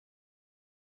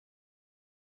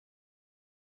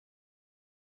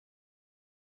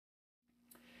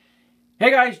Hey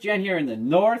guys, Jen here in the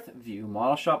Northview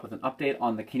Model Shop with an update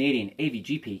on the Canadian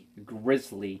AVGP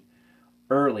Grizzly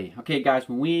early. Okay guys,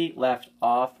 when we left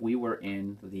off, we were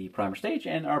in the primer stage,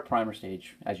 and our primer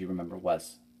stage, as you remember,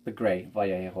 was the gray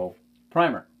Vallejo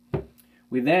primer.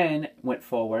 We then went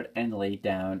forward and laid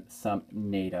down some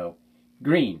NATO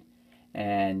green.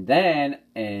 And then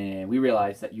we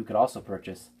realized that you could also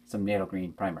purchase some NATO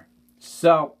green primer.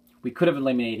 So we could have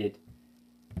eliminated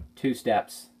 2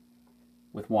 steps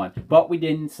with 1, but we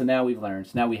didn't, so now we've learned.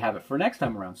 So now we have it for next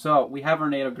time around. So we have our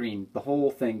NATO green. The whole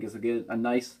thing is a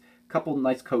nice couple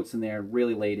nice coats in there,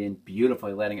 really laid in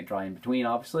beautifully, letting it dry in between,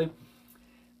 obviously.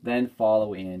 Then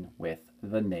follow in with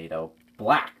the NATO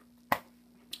black.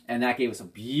 And that gave us a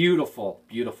beautiful,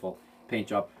 beautiful paint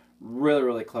job,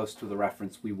 really close to the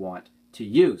reference we want to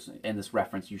use. And this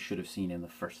reference you should have seen in the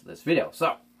first of this video.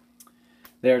 So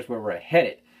there's where we're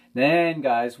headed. Then,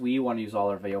 guys, we want to use all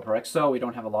our Vallejo products, so we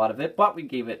don't have a lot of it, but we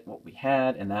gave it what we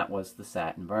had, and that was the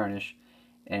satin varnish.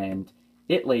 And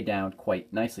it laid down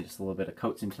quite nicely. Just a little bit of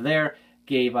coats into there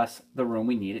gave us the room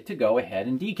we needed to go ahead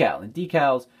and decal. And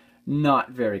decals,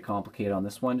 not very complicated on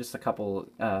this one. Just a couple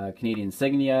Canadian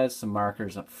insignias, some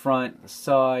markers up front, the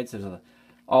sides.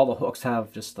 All the hooks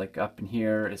have, just like up in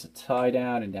here is a tie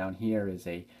down, and down here is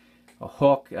a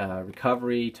hook,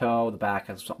 recovery toe. The back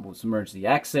has something with emergency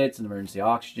exits and emergency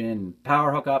oxygen,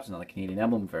 power hookups, another Canadian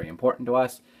emblem, very important to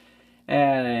us,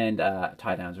 and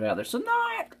tie downs right there. So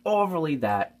not overly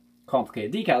that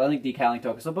complicated decal. I think decaling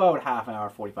took us about half an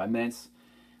hour, 45 minutes.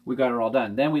 We got it all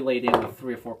done. Then we laid in with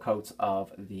 3 or 4 coats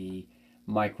of the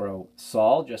micro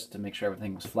sol just to make sure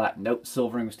everything was flattened out.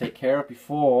 Silvering was taken care of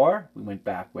before we went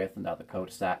back with another coat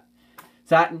of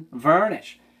satin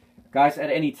varnish. Guys, at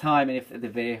any time, and if the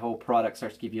Vallejo product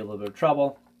starts to give you a little bit of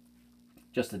trouble,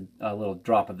 just a little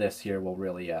drop of this here will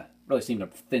really seem to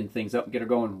thin things out and get her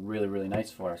going really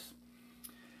nice for us.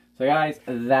 So guys,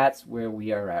 that's where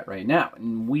we are at right now.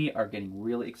 And we are getting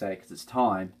really excited because it's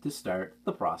time to start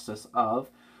the process of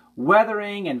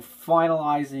weathering and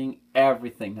finalizing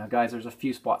everything. Now guys, there's a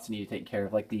few spots you need to take care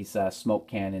of, like these smoke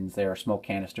cannons there, smoke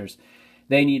canisters.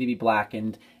 They need to be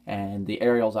blackened, and the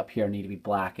aerials up here need to be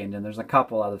blackened, and there's a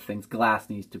couple other things. Glass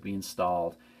needs to be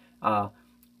installed.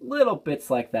 Little bits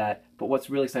like that, but what's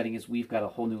really exciting is we've got a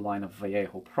whole new line of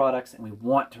Vallejo products, and we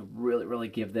want to really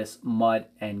give this mud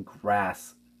and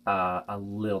grass a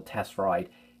little test ride.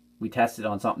 We tested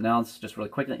on something else just really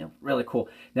quickly, really cool.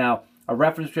 Now, a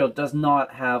reference trail does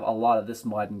not have a lot of this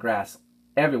mud and grass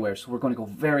everywhere, so we're going to go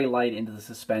very light into the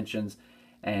suspensions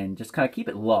and just kind of keep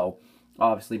it low,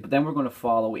 obviously, but then we're going to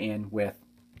follow in with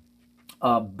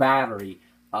a battery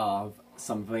of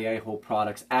some Vallejo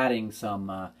products, adding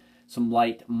some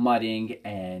light mudding,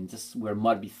 and just where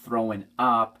mud be throwing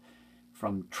up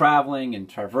from traveling and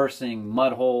traversing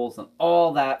mud holes and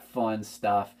all that fun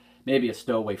stuff. Maybe a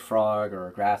stowaway frog or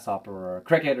a grasshopper or a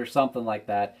cricket or something like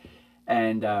that.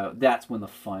 And that's when the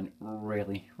fun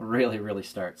really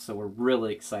starts. So we're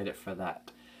really excited for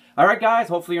that. Alright guys,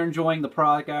 hopefully you're enjoying the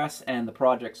progress and the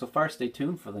project so far. Stay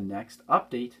tuned for the next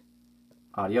update.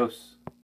 Adios.